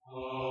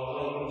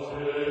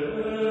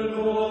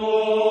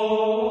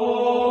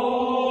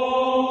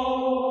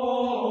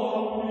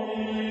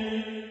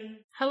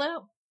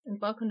Hello, and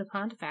welcome to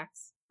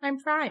Pontifex. I'm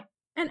Fry.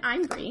 And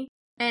I'm Bree.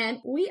 And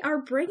we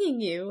are bringing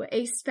you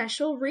a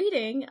special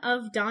reading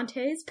of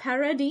Dante's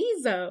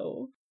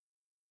Paradiso.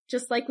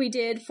 Just like we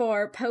did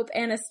for Pope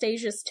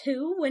Anastasius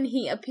II when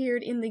he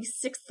appeared in the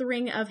Sixth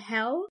Ring of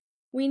Hell,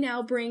 we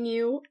now bring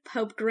you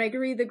Pope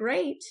Gregory the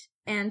Great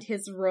and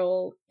his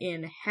role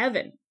in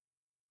heaven.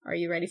 Are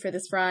you ready for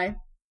this, Fry?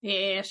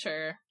 Yeah,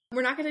 sure.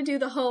 We're not going to do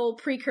the whole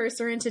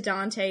precursor into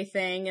Dante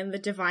thing and the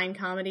Divine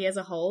Comedy as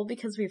a whole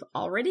because we've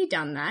already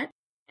done that.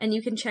 And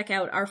you can check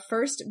out our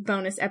first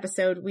bonus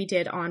episode we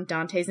did on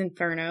Dante's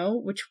Inferno,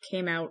 which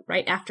came out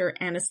right after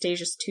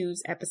Anastasius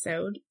II's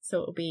episode.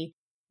 So it'll be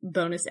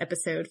bonus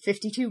episode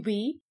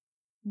 52B.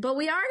 But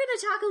we are going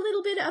to talk a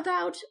little bit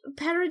about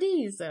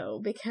Paradiso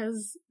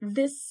because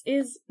this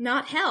is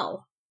not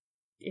hell.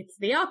 It's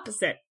the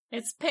opposite.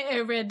 It's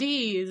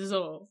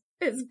Paradiso.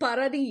 It's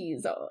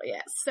Paradiso,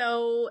 yes.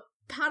 So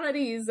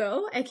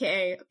Paradiso,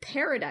 aka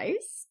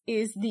Paradise,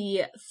 is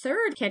the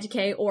third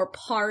canticle or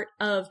part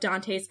of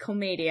Dante's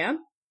Commedia,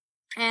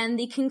 and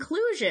the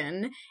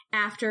conclusion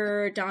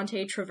after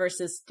Dante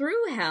traverses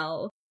through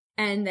hell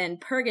and then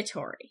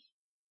purgatory.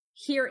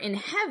 Here in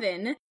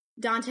heaven,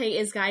 Dante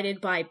is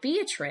guided by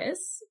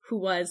Beatrice, who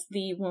was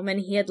the woman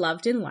he had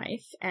loved in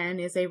life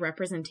and is a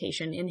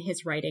representation in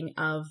his writing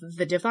of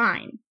the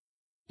divine.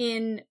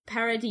 In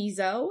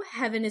Paradiso,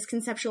 heaven is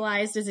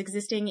conceptualized as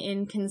existing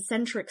in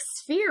concentric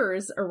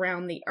spheres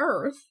around the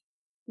earth,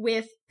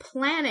 with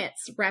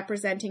planets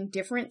representing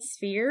different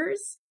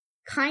spheres,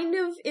 kind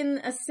of in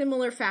a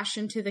similar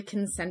fashion to the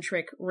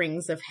concentric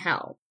rings of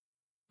hell.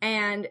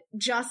 And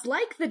just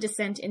like the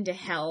descent into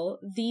hell,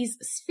 these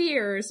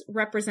spheres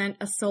represent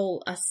a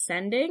soul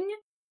ascending,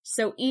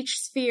 so each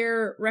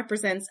sphere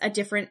represents a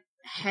different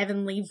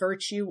heavenly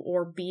virtue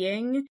or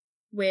being,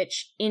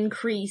 which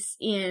increase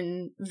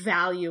in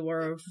value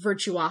or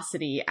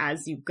virtuosity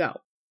as you go.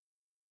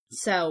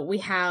 So we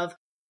have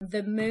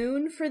the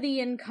moon for the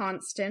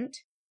inconstant,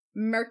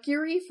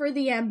 Mercury for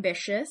the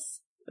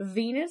ambitious,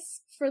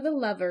 Venus for the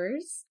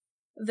lovers,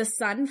 the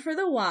sun for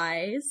the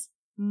wise,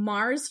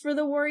 Mars for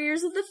the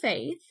warriors of the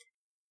faith,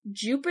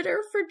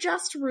 Jupiter for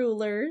just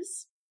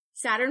rulers,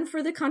 Saturn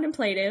for the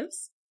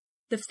contemplatives,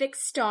 the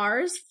fixed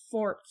stars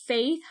for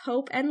faith,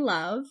 hope, and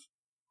love,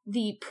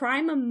 the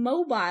primum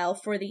mobile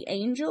for the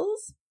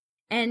angels,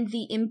 and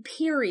the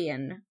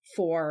empyrean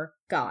for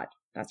God.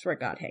 That's where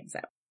God hangs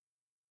out.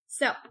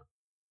 So,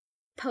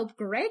 Pope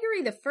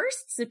Gregory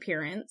I's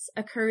appearance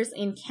occurs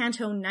in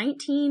Canto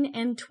 19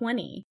 and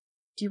 20.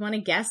 Do you want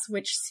to guess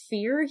which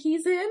sphere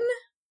he's in?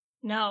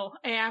 No,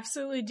 I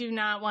absolutely do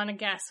not want to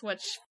guess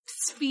which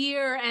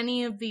sphere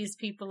any of these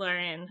people are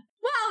in.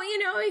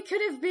 Well, it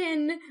could have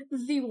been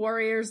the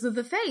warriors of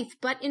the faith,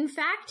 but in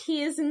fact,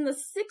 he is in the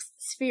sixth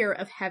sphere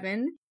of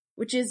heaven,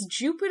 which is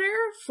Jupiter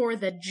for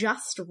the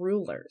just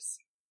rulers.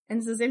 And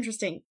this is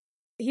interesting.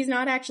 He's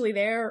not actually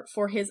there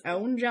for his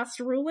own just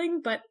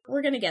ruling, but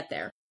we're going to get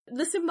there.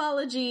 The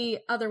symbology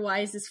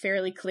otherwise is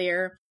fairly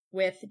clear,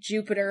 with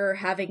Jupiter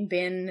having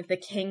been the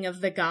king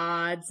of the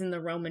gods in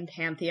the Roman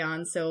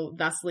pantheon, so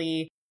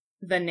thusly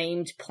the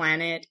named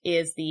planet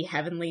is the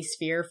heavenly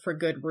sphere for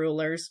good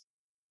rulers.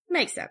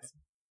 Makes sense.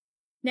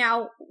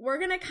 Now, we're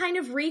going to kind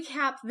of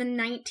recap the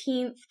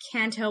 19th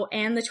canto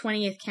and the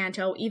 20th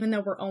canto, even though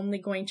we're only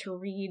going to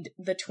read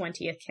the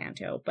 20th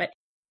canto. But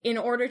in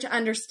order to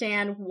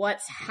understand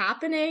what's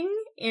happening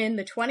in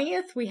the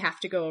 20th, we have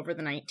to go over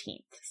the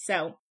 19th.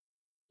 So,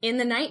 in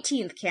the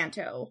 19th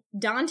canto,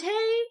 Dante,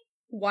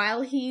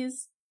 while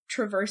he's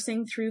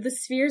traversing through the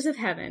spheres of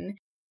heaven,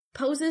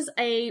 poses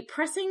a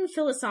pressing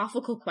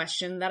philosophical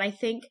question that I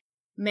think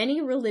many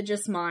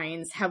religious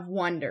minds have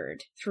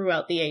wondered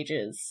throughout the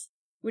ages,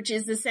 which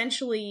is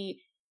essentially,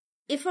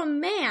 if a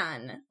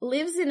man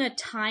lives in a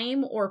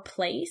time or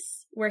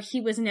place where he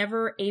was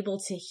never able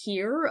to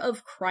hear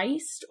of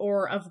Christ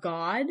or of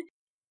God,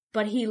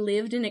 but he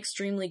lived an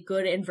extremely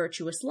good and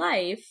virtuous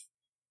life,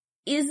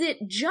 is it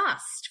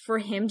just for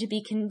him to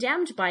be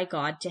condemned by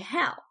God to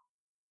hell?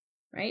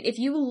 Right? If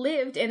you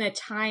lived in a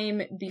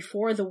time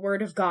before the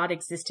word of God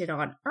existed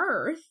on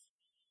earth,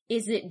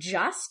 is it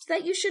just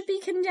that you should be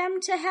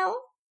condemned to hell?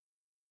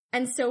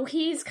 And so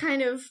he's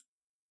kind of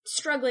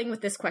struggling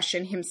with this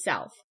question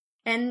himself.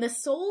 And the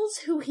souls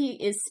who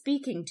he is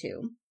speaking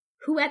to,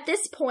 who at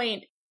this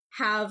point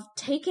have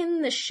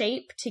taken the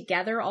shape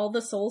together, all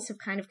the souls have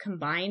kind of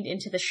combined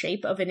into the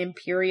shape of an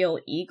imperial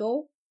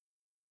eagle,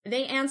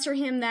 they answer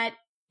him that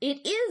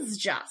it is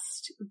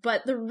just,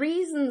 but the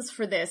reasons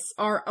for this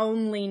are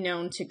only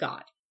known to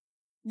God.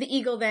 The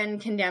eagle then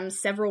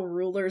condemns several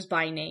rulers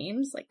by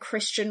names, like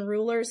Christian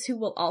rulers who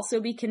will also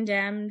be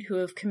condemned, who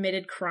have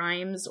committed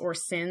crimes or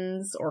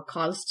sins or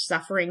caused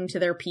suffering to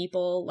their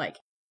people, like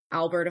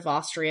Albert of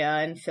Austria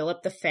and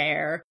Philip the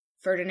Fair,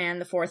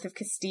 Ferdinand IV of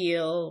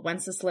Castile,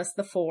 Wenceslas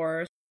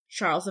IV,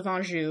 Charles of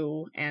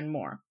Anjou, and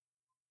more.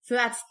 So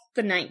that's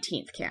the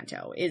 19th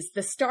canto, is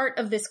the start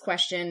of this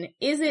question,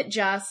 is it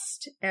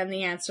just? And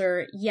the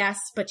answer, yes,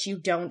 but you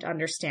don't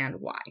understand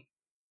why.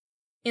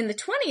 In the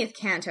 20th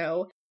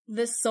canto,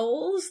 the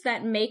souls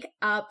that make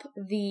up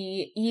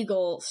the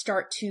eagle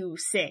start to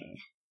sing.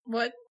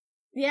 What?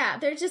 Yeah,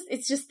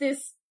 it's just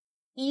this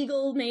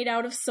eagle made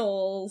out of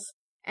souls,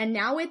 and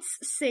now it's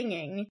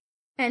singing.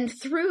 And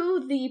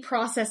through the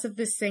process of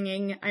this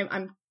singing,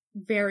 I'm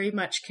very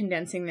much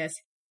condensing this,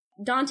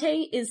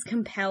 Dante is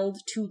compelled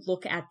to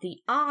look at the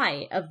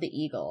eye of the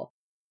eagle,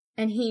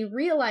 and he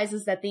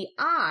realizes that the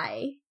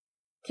eye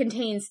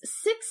contains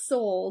 6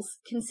 souls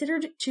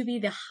considered to be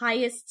the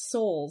highest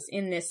souls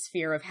in this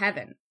sphere of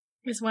heaven.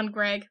 Is one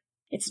Greg?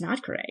 It's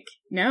not Greg.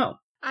 No.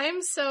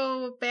 I'm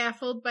so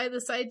baffled by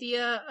this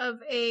idea of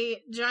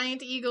a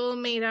giant eagle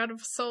made out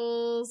of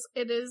souls.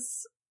 It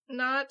is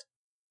not...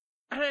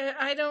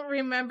 I don't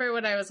remember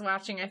what I was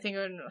watching. I think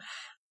it was...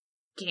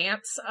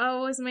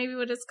 Gantz is maybe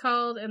what it's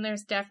called, and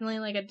there's definitely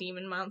like a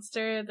demon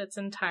monster that's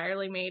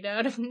entirely made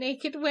out of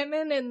naked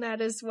women, and that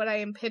is what I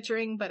am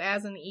picturing, but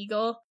as an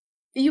eagle.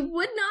 You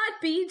would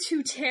not be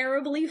too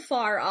terribly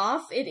far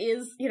off. It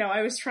is,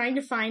 I was trying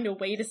to find a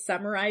way to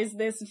summarize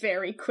this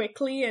very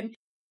quickly, and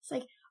it's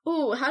like,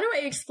 ooh, how do I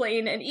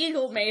explain an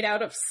eagle made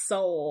out of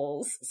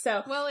souls?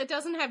 Well, it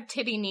doesn't have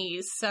titty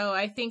knees, so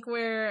I think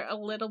we're a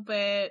little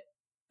bit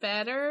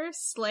better,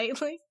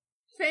 slightly.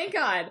 Thank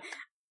God.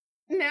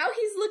 Now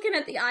he's looking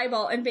at the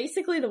eyeball, and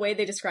basically the way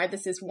they describe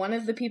this is one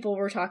of the people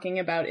we're talking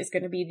about is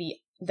going to be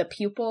the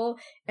pupil,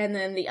 and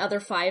then the other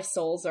 5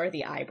 souls are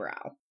the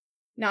eyebrow.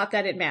 Not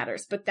that it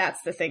matters, but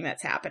that's the thing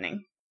that's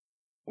happening.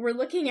 We're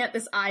looking at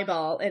this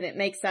eyeball, and it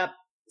makes up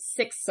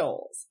 6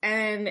 souls.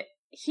 And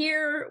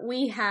here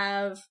we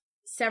have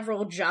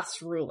several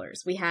just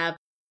rulers. We have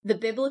the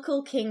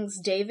biblical kings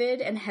David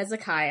and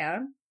Hezekiah,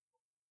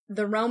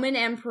 the Roman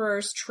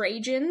emperors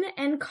Trajan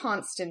and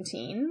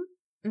Constantine,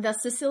 the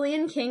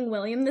Sicilian king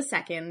William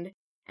II,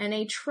 and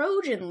a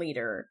Trojan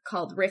leader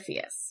called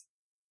Ripheus.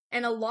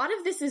 And a lot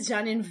of this is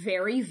done in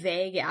very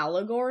vague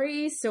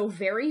allegory, so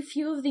very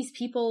few of these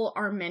people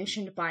are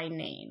mentioned by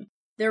name.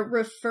 They're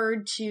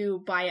referred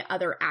to by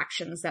other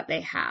actions that they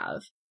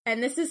have.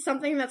 And this is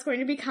something that's going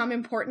to become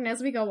important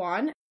as we go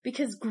on,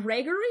 because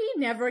Gregory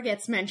never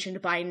gets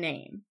mentioned by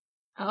name.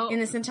 In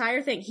this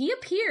entire thing. He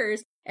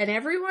appears, and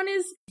everyone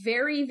is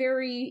very,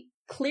 very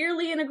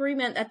clearly in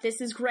agreement that this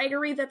is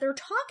Gregory that they're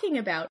talking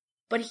about,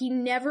 but he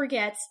never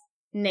gets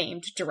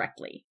named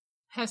directly.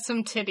 Has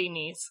some titty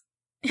knees.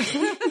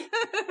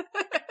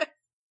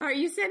 Are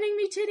you sending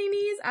me titty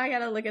knees? I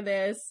gotta look at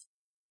this.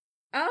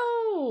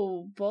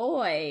 Oh,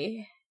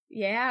 boy.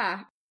 Yeah.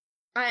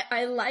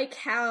 I like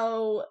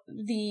how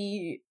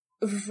the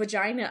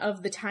vagina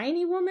of the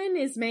tiny woman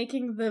is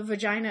making the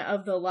vagina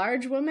of the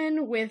large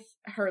woman with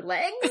her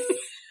legs.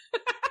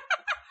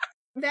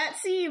 That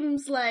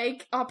seems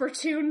like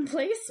opportune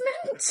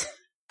placement.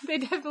 They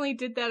definitely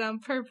did that on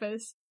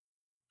purpose.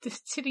 The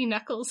titty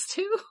knuckles,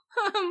 too.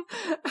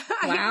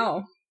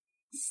 Wow.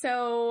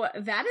 So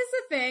that is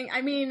the thing.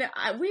 I mean,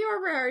 we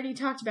already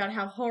talked about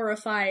how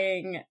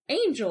horrifying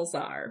angels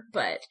are,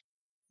 but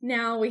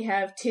now we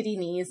have titty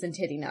knees and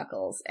titty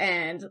knuckles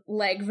and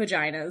leg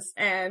vaginas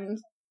and...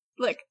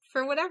 Look,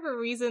 for whatever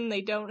reason,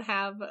 they don't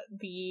have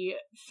the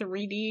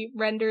 3D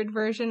rendered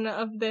version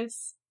of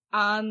this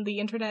on the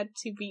internet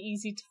to be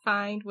easy to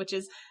find, which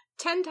is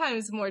 10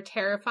 times more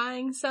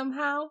terrifying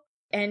somehow.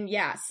 And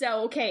yeah,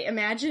 so, okay,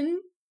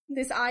 imagine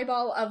this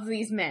eyeball of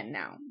these men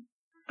now.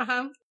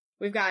 Uh-huh.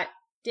 We've got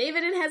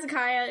David and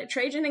Hezekiah,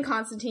 Trajan and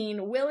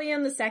Constantine,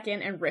 William II,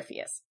 and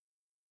Ripheus.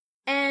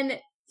 And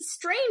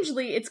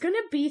strangely, it's going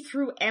to be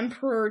through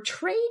Emperor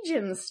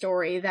Trajan's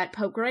story that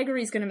Pope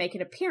Gregory's going to make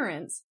an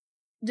appearance,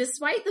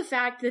 despite the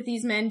fact that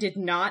these men did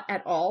not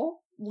at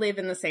all live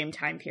in the same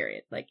time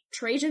period. Like,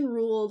 Trajan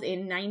ruled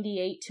in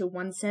 98 to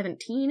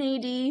 117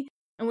 AD,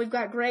 and we've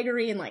got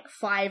Gregory in like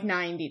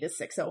 590 to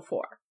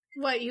 604.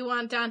 What, you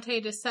want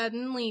Dante to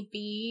suddenly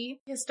be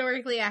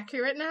historically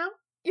accurate now?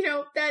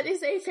 That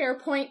is a fair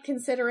point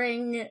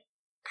considering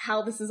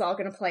how this is all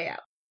going to play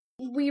out.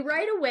 We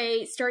right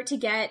away start to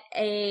get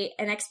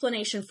an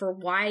explanation for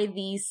why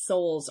these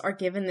souls are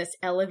given this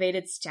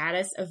elevated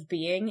status of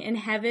being in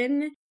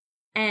heaven.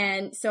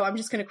 And so I'm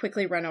just going to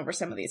quickly run over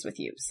some of these with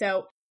you.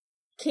 So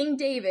King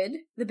David,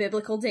 the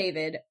biblical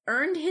David,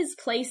 earned his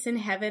place in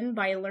heaven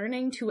by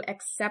learning to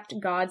accept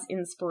God's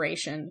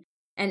inspiration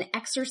and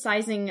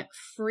exercising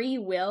free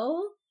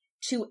will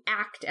to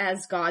act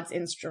as God's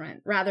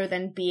instrument, rather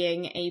than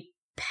being a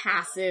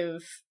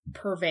passive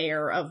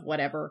purveyor of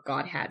whatever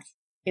God had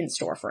in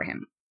store for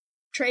him.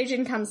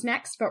 Trajan comes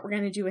next, but we're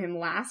going to do him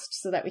last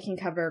so that we can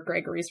cover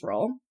Gregory's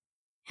role.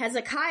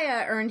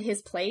 Hezekiah earned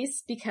his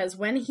place because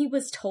when he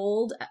was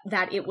told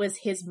that it was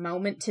his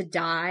moment to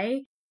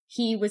die,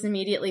 he was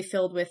immediately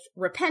filled with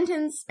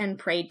repentance and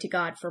prayed to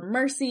God for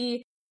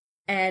mercy.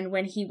 And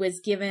when he was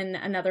given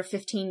another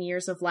 15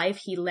 years of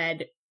life, he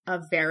led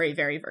a very,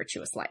 very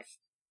virtuous life.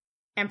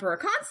 Emperor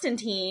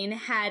Constantine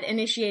had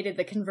initiated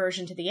the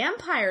conversion to the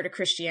empire to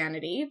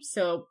Christianity,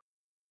 so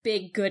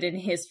big good in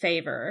his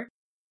favor.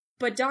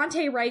 But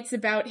Dante writes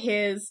about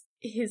his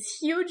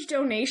huge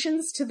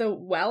donations to the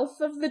wealth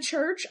of the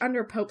church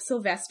under Pope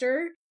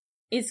Sylvester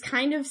is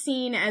kind of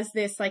seen as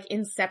this like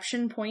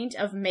inception point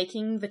of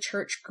making the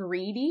church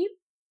greedy.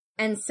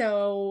 And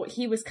so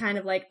he was kind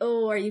of like,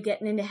 oh, are you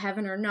getting into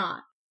heaven or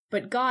not?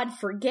 But God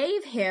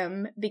forgave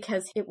him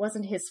because it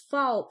wasn't his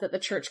fault that the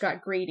church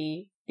got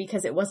greedy,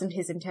 because it wasn't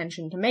his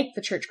intention to make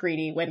the church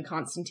greedy when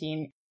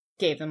Constantine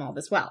gave them all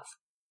this wealth.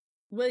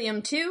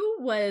 William, too,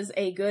 was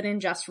a good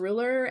and just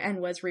ruler and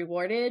was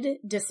rewarded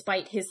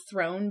despite his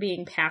throne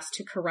being passed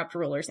to corrupt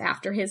rulers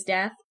after his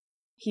death.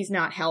 He's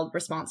not held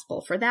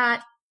responsible for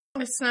that.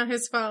 It's not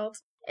his fault.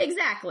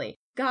 Exactly.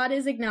 God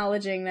is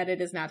acknowledging that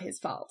it is not his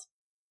fault.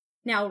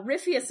 Now,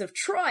 Ripheus of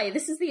Troy,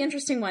 this is the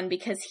interesting one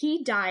because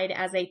he died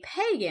as a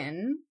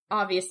pagan,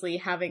 obviously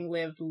having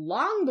lived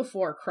long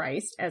before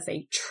Christ as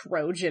a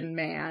Trojan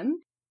man.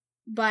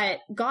 But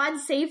God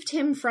saved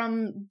him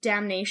from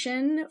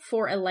damnation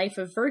for a life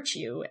of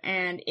virtue,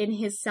 and in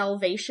his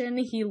salvation,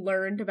 he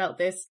learned about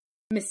this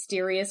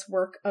mysterious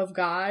work of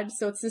God.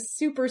 So it's a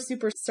super,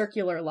 super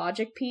circular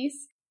logic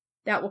piece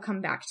that we'll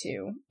come back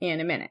to in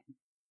a minute.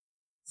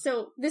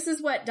 So this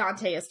is what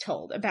Dante is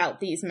told about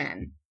these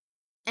men.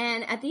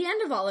 And at the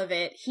end of all of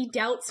it, he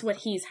doubts what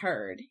he's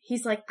heard.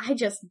 He's like, I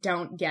just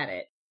don't get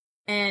it.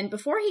 And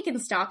before he can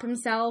stop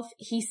himself,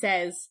 he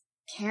says,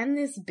 can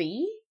this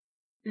be?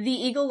 The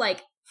eagle,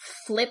 like,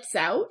 flips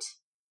out.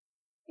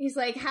 He's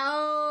like,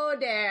 how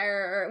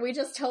dare, we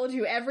just told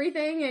you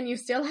everything and you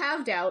still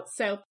have doubts.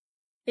 So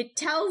it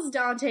tells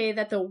Dante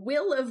that the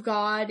will of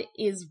God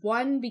is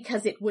one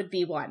because it would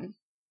be one,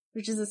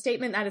 which is a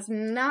statement that is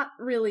not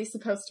really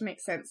supposed to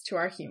make sense to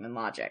our human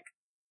logic.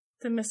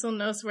 The missile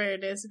knows where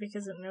it is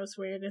because it knows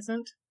where it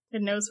isn't.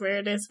 It knows where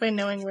it is by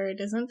knowing where it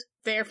isn't,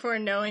 therefore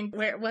knowing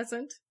where it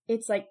wasn't.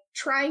 It's like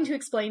trying to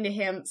explain to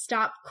him,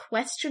 stop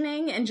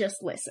questioning and just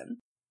listen.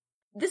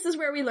 This is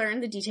where we learn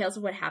the details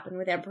of what happened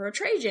with Emperor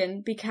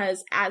Trajan,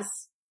 because as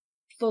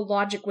the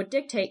logic would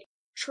dictate,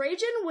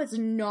 Trajan was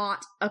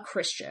not a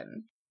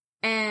Christian.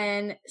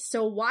 And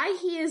so why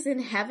he is in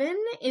heaven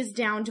is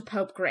down to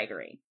Pope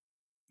Gregory.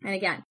 And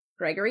again,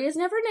 Gregory is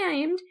never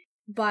named,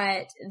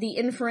 but the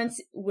inference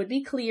would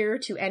be clear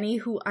to any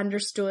who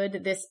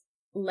understood this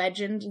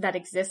legend that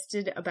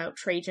existed about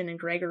Trajan and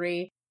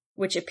Gregory,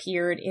 which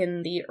appeared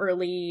in the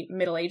early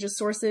Middle Ages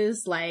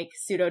sources like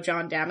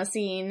Pseudo-John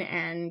Damascene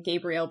and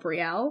Gabriel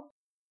Brielle.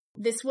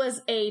 This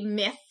was a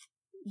myth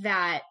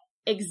that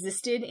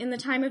existed in the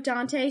time of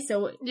Dante,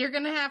 so... You're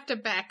gonna have to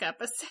back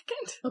up a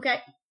second. Okay.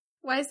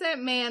 Why is that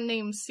man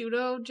named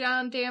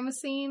Pseudo-John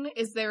Damascene?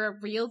 Is there a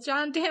real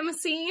John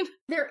Damascene?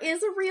 There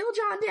is a real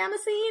John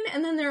Damascene,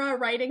 and then there are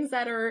writings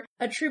that are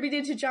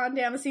attributed to John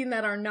Damascene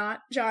that are not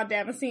John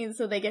Damascene,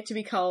 so they get to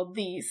be called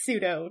the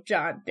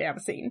Pseudo-John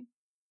Damascene.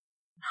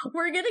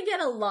 We're gonna get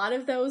a lot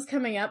of those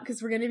coming up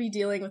because we're gonna be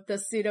dealing with the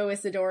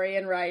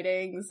Pseudo-Isidorian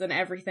writings and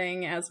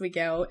everything as we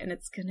go, and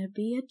it's gonna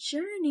be a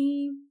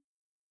journey.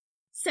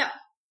 So,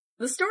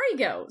 the story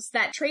goes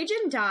that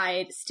Trajan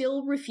died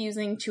still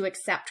refusing to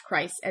accept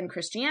Christ and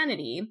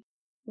Christianity,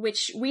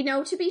 which we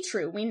know to be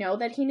true. We know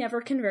that he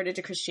never converted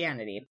to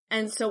Christianity.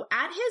 And so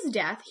at his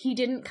death, he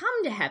didn't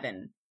come to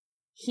heaven.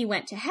 He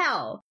went to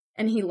hell,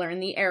 and he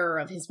learned the error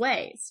of his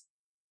ways.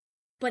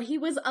 But he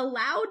was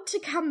allowed to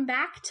come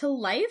back to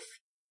life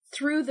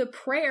through the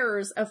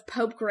prayers of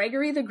Pope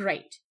Gregory the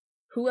Great,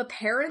 who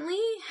apparently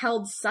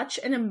held such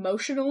an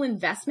emotional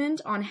investment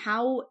on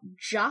how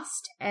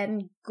just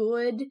and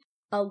good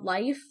a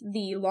life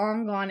the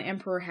long-gone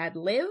emperor had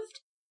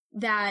lived,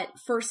 that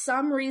for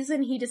some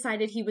reason he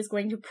decided he was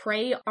going to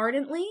pray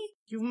ardently.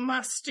 You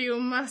must.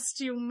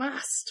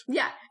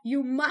 Yeah,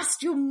 you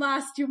must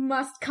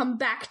come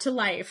back to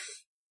life.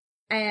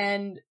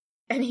 And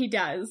he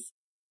does.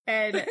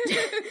 And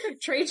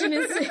Trajan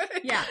is,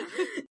 yeah.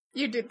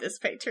 You did this,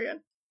 Patreon.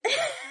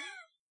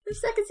 The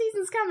second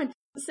season's coming.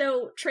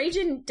 So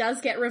Trajan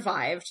does get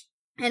revived.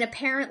 And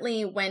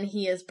apparently when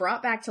he is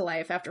brought back to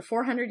life after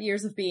 400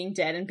 years of being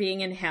dead and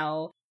being in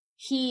hell,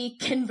 he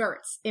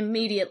converts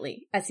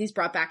immediately as he's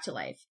brought back to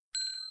life.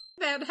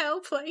 That hell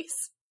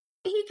place.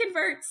 He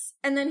converts,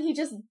 and then he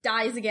just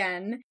dies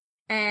again,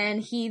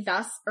 and he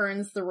thus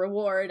earns the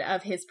reward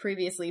of his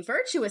previously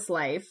virtuous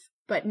life,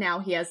 but now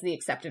he has the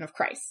acceptance of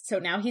Christ. So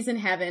now he's in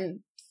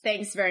heaven.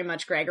 Thanks very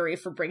much, Gregory,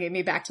 for bringing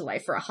me back to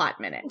life for a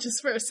hot minute.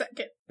 Just for a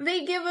second.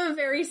 They give a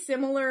very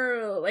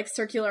similar,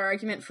 circular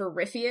argument for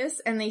Ripheus,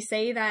 and they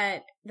say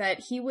that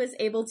he was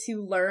able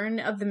to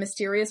learn of the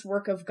mysterious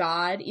work of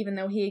God, even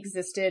though he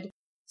existed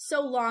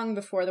so long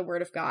before the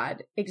Word of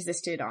God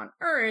existed on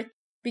Earth,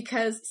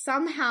 because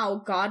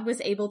somehow God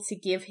was able to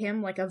give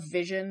him, a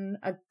vision,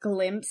 a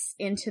glimpse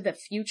into the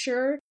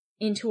future,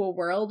 into a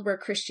world where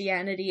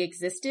Christianity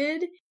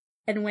existed.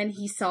 And when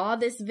he saw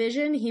this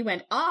vision, he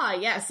went,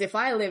 yes, if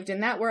I lived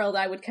in that world,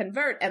 I would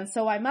convert. And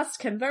so I must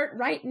convert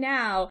right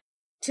now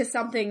to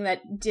something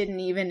that didn't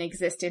even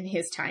exist in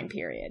his time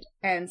period.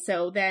 And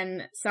so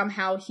then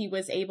somehow he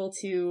was able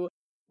to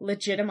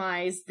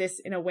legitimize this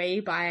in a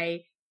way by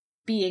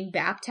being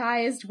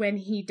baptized when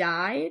he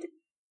died.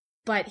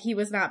 but he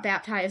was not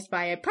baptized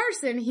by a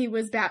person, he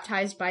was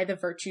baptized by the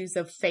virtues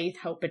of faith,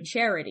 hope, and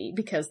charity,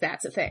 because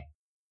that's a thing.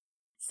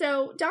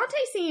 So Dante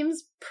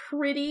seems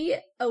pretty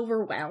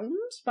overwhelmed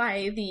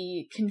by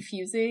the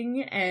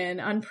confusing and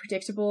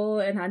unpredictable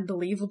and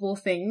unbelievable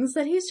things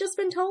that he's just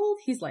been told.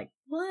 He's like,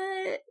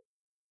 what?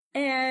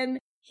 And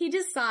he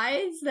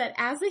decides that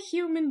as a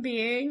human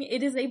being,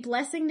 it is a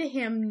blessing to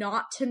him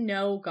not to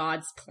know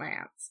God's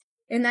plans,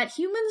 and that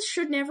humans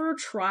should never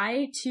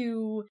try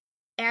to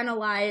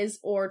analyze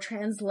or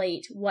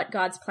translate what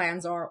God's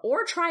plans are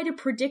or try to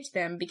predict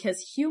them,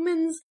 because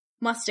humans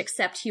must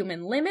accept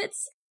human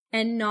limits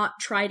and not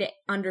try to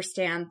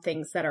understand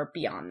things that are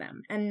beyond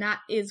them. And that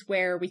is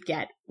where we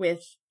get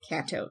with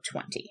Canto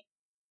 20.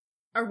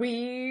 Are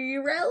we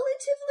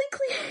relatively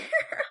clear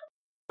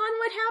on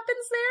what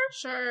happens there?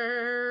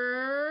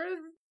 Sure,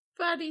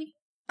 buddy.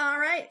 All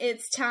right,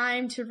 it's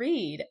time to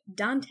read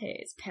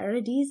Dante's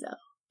Paradiso,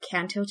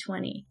 Canto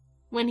 20.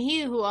 When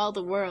he who all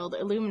the world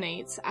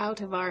illuminates out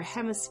of our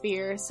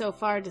hemisphere so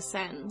far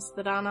descends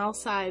that on all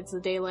sides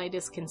the daylight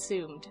is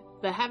consumed,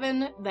 the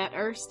heaven that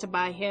erst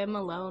by him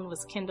alone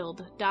was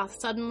kindled doth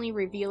suddenly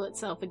reveal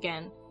itself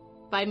again,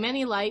 by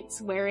many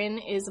lights wherein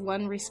is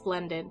one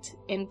resplendent,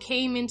 and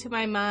came into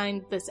my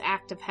mind this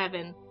act of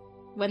heaven,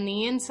 when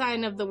the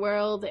ensign of the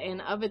world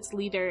and of its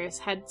leaders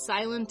had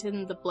silent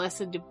in the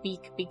blessed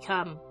beak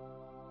become.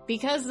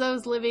 Because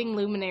those living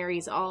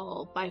luminaries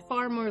all, by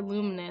far more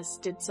luminous,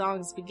 did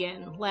songs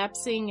begin,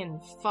 lapsing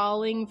and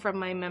falling from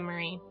my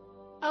memory.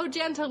 O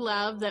gentle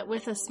love, that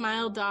with a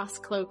smile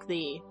dost cloak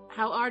thee,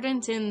 how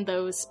ardent in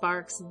those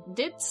sparks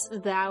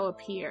didst thou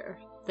appear,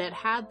 that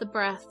had the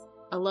breath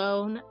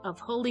alone of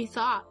holy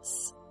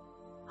thoughts.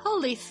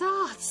 Holy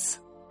thoughts!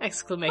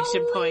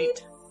 Exclamation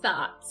point.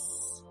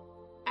 Thoughts.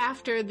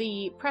 After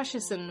the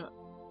precious and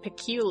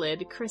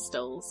peculid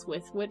crystals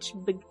with which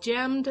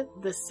begemmed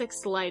the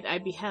sixth light I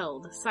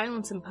beheld,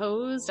 silence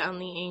imposed on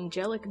the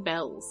angelic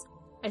bells.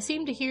 I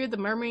seemed to hear the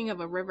murmuring of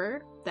a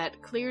river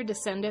that clear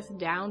descendeth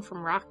down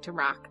from rock to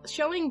rock,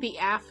 showing the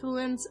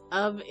affluence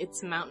of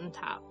its mountain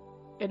top.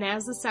 And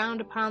as the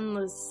sound upon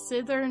the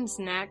cithern's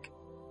neck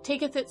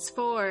taketh its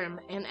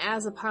form, and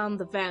as upon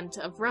the vent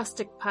of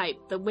rustic pipe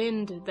the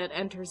wind that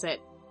enters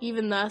it,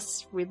 even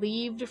thus,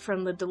 relieved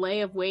from the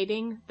delay of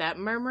waiting, that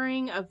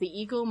murmuring of the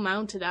eagle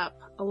mounted up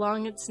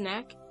along its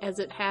neck as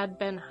it had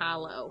been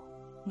hollow.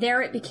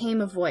 There it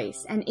became a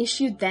voice, and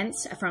issued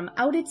thence from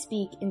out its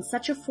beak in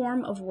such a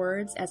form of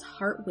words as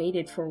heart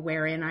waited for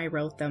wherein I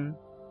wrote them.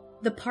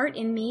 The part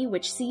in me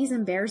which sees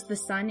and bears the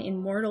sun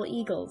in mortal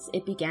eagles,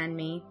 it began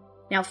me,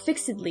 now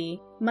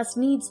fixedly must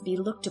needs be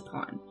looked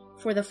upon,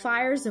 for the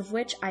fires of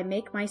which I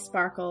make my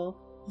sparkle,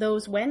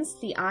 those whence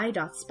the eye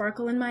doth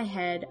sparkle in my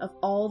head, of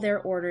all their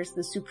orders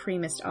the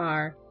supremest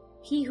are.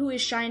 He who is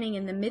shining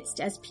in the midst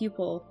as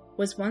pupil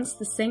was once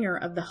the singer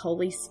of the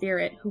Holy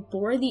Spirit, who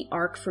bore the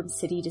ark from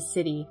city to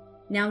city.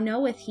 Now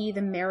knoweth he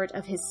the merit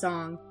of his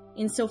song,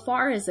 in so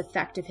far as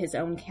effect of his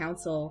own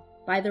counsel,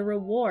 by the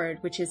reward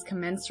which is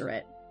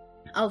commensurate.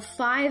 Of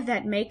 5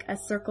 that make a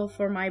circle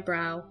for my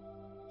brow,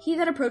 he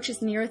that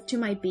approacheth nearest to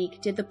my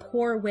beak did the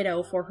poor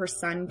widow for her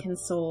son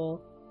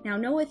console. Now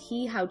knoweth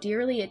he how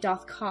dearly it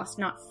doth cost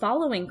not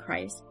following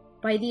Christ,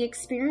 by the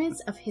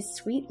experience of his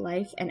sweet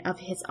life and of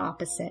his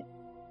opposite.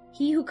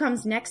 He who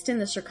comes next in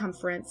the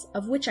circumference,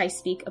 of which I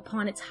speak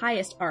upon its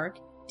highest arc,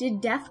 did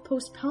death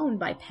postpone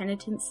by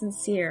penitence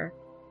sincere.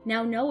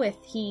 Now knoweth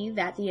he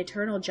that the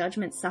eternal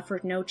judgment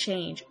suffered no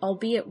change,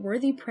 albeit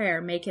worthy prayer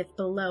maketh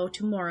below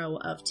tomorrow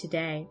of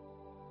today.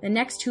 The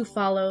next who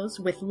follows,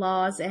 with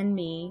laws and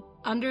me,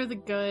 under the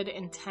good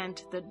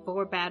intent that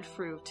bore bad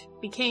fruit,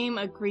 became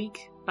a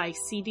Greek by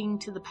ceding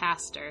to the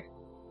pastor.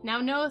 Now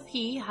knoweth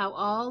he how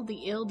all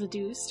the ill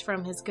deduced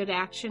from his good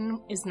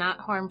action is not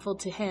harmful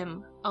to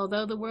him,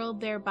 although the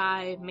world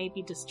thereby may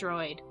be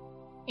destroyed.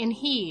 And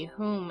he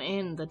whom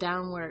in the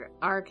downward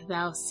arc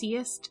thou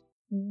seest,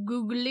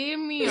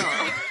 Guglielmo.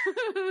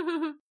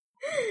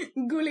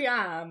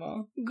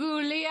 Guglielmo.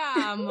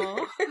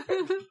 Guglielmo.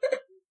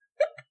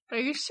 Are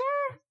you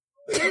sure?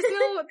 There's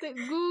no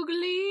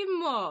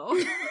Guglielmo.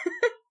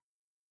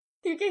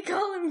 You can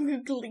call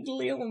him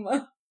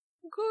Guglielmo.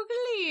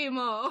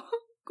 Guglielmo.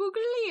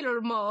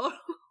 Guglielmo.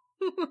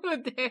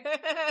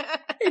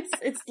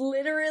 It's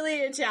literally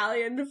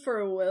Italian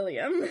for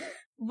William.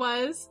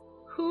 Was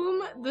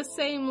whom the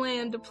same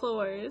land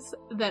deplores,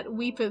 that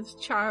weepeth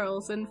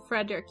Charles and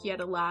Frederick yet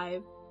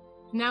alive.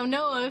 Now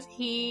knoweth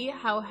he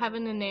how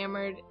heaven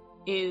enamored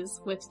is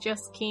with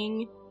just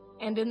king,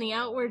 and in the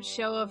outward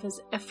show of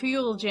his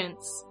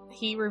effulgence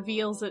he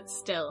reveals it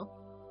still.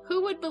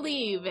 Who would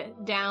believe,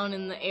 down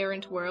in the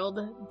errant world,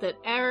 that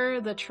e'er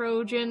the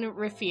Trojan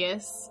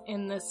Ripheus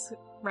in this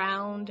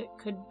round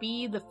could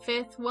be the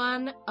 5th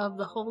one of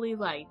the holy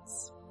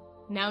lights?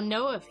 Now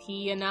knoweth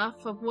he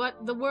enough of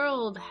what the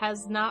world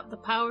has not the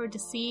power to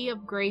see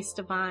of grace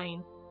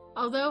divine,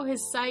 although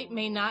his sight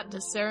may not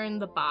discern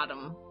the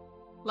bottom.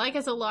 Like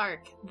as a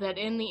lark that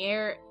in the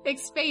air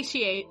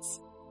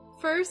expatiates,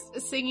 first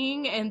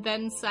singing and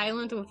then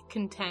silent with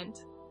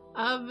content,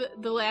 of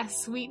the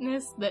last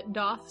sweetness that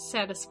doth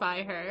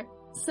satisfy her.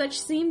 Such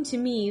seemed to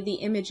me the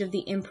image of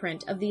the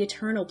imprint of the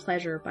eternal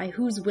pleasure, by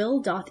whose will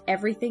doth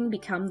everything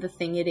become the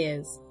thing it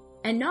is.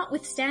 And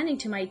notwithstanding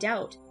to my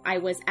doubt, I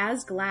was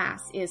as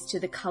glass is to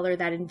the colour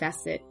that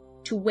invests it,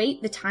 to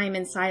wait the time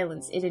in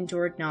silence it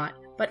endured not,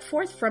 but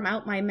forth from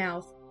out my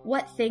mouth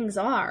what things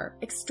are,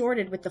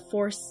 extorted with the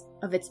force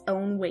of its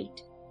own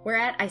weight,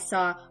 whereat I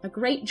saw a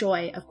great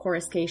joy of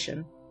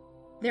coruscation.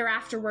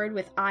 Thereafterward,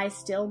 with eye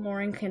still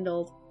more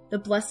enkindled, the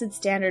blessed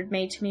standard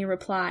made to me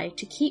reply,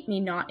 to keep me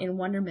not in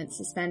wonderment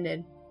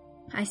suspended.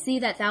 I see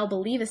that thou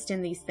believest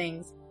in these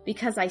things,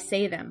 because I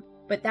say them,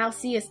 but thou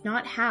seest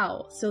not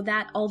how, so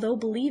that, although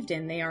believed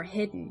in, they are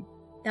hidden.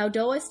 Thou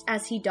doest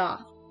as he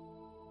doth,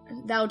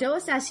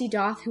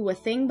 who a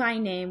thing by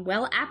name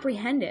well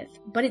apprehendeth,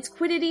 but its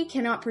quiddity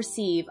cannot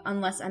perceive,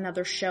 unless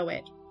another show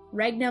it.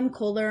 Regnum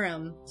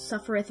colurum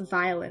suffereth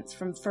violence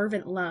from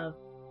fervent love,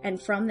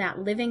 and from that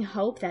living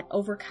hope that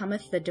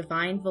overcometh the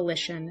divine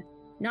volition,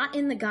 not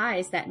in the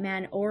guise that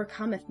man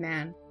o'ercometh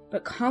man,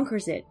 but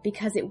conquers it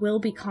because it will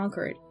be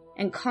conquered,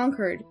 and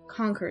conquered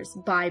conquers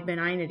by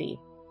benignity.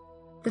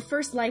 The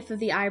first life of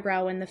the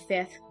eyebrow and the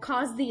fifth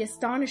caused thee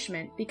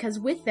astonishment, because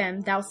with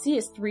them thou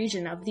seest the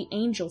region of the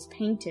angels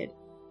painted.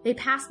 They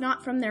pass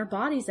not from their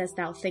bodies, as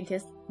thou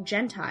thinkest,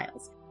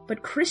 Gentiles,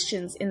 but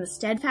Christians in the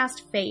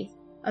steadfast faith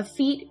of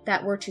feet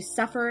that were to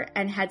suffer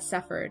and had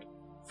suffered.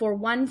 For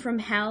one from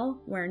hell,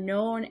 where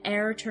no one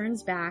e'er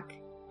turns back,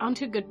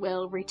 unto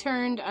goodwill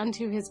returned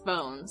unto his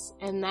bones,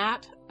 and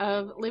that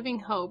of living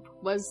hope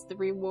was the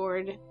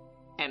reward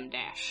M-.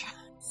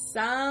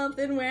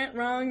 Something went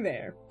wrong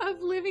there.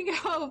 Of living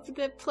hope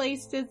that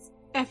placed its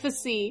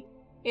efficacy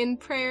in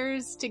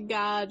prayers to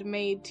God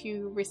made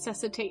to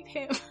resuscitate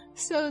him,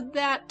 so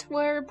that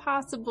 'twere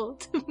possible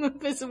to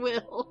move his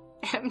will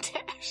M-.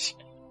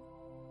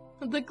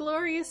 The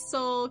glorious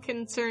soul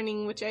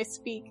concerning which I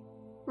speak,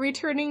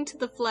 returning to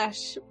the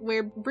flesh,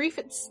 where brief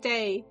its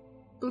stay,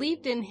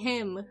 believed in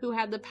him who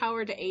had the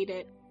power to aid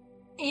it,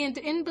 and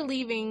in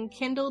believing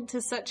kindled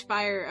to such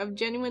fire of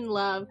genuine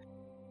love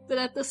that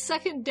at the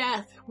second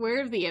death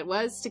worthy it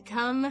was to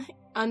come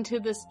unto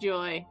this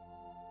joy.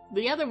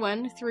 The other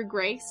one, through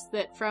grace,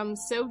 that from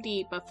so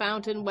deep a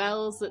fountain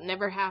wells that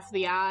never half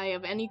the eye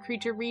of any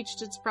creature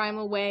reached its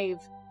primal wave,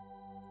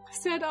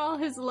 set all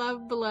his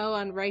love below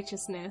on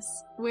righteousness,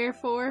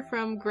 wherefore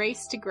from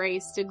grace to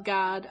grace did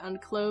God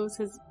unclose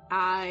his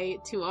eye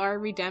to our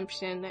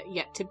redemption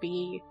yet to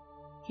be.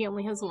 He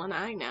only has one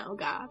eye now,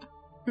 God.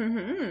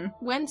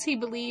 Whence he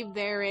believed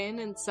therein,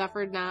 and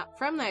suffered not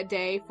from that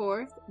day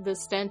forth the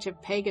stench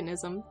of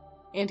paganism,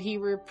 and he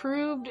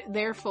reproved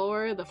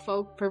therefore the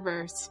folk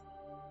perverse.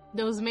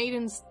 Those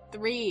maidens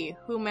 3,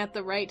 whom at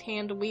the right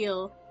hand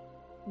wheel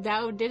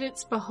thou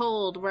didst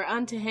behold, were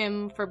unto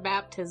him for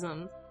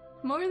baptism,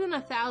 more than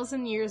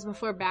 1,000 years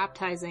before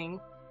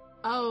baptizing.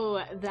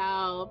 O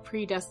thou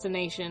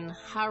predestination,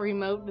 how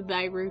remote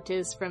thy root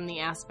is from the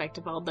aspect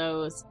of all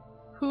those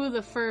who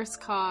the first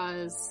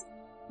cause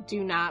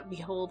do not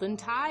behold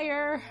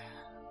entire.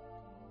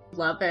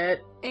 Love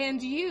it. And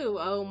you,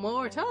 O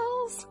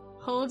mortals,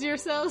 hold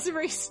yourselves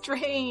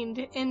restrained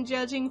in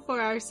judging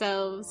for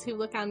ourselves who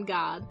look on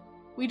God.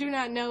 We do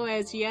not know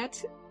as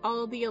yet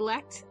all the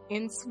elect,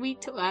 and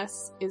sweet to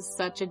us is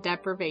such a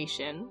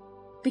deprivation.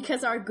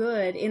 Because our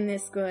good in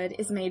this good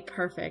is made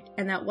perfect,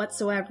 and that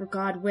whatsoever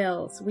God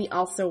wills, we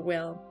also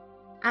will.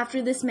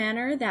 After this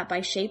manner, that by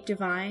shape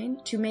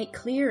divine, to make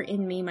clear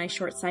in me my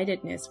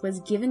short-sightedness, was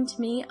given to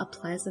me a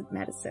pleasant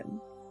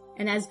medicine.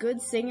 And as good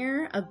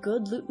singer, a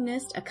good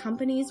lutenist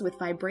accompanies with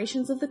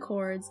vibrations of the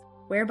chords,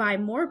 whereby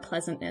more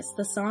pleasantness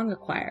the song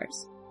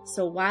acquires.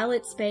 So while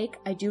it spake,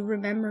 I do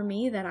remember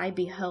me that I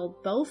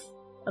beheld both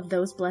of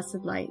those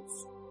blessed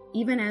lights,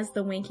 even as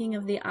the winking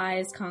of the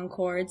eyes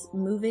concords,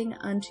 moving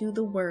unto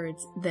the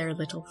words their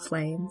little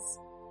flames.